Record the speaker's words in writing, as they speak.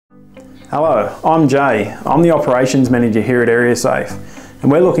Hello, I'm Jay. I'm the Operations Manager here at Area Safe,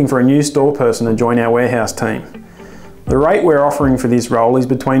 and we're looking for a new store person to join our warehouse team. The rate we're offering for this role is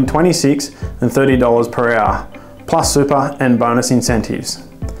between $26 and $30 per hour, plus super and bonus incentives.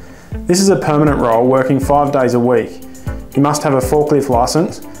 This is a permanent role working 5 days a week. You must have a forklift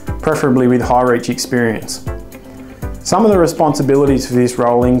license, preferably with high reach experience. Some of the responsibilities for this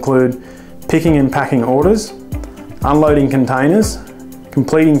role include picking and packing orders, unloading containers,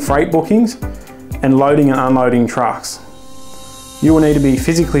 completing freight bookings, and loading and unloading trucks. You will need to be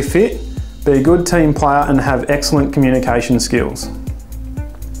physically fit, be a good team player and have excellent communication skills.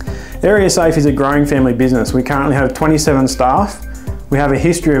 Area Safe is a growing family business. We currently have 27 staff. We have a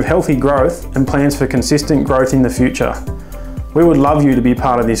history of healthy growth and plans for consistent growth in the future. We would love you to be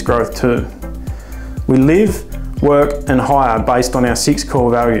part of this growth too. We live, work and hire based on our 6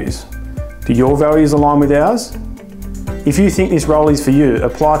 core values. Do your values align with ours? If you think this role is for you,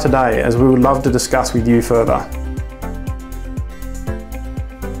 apply today as we would love to discuss with you further.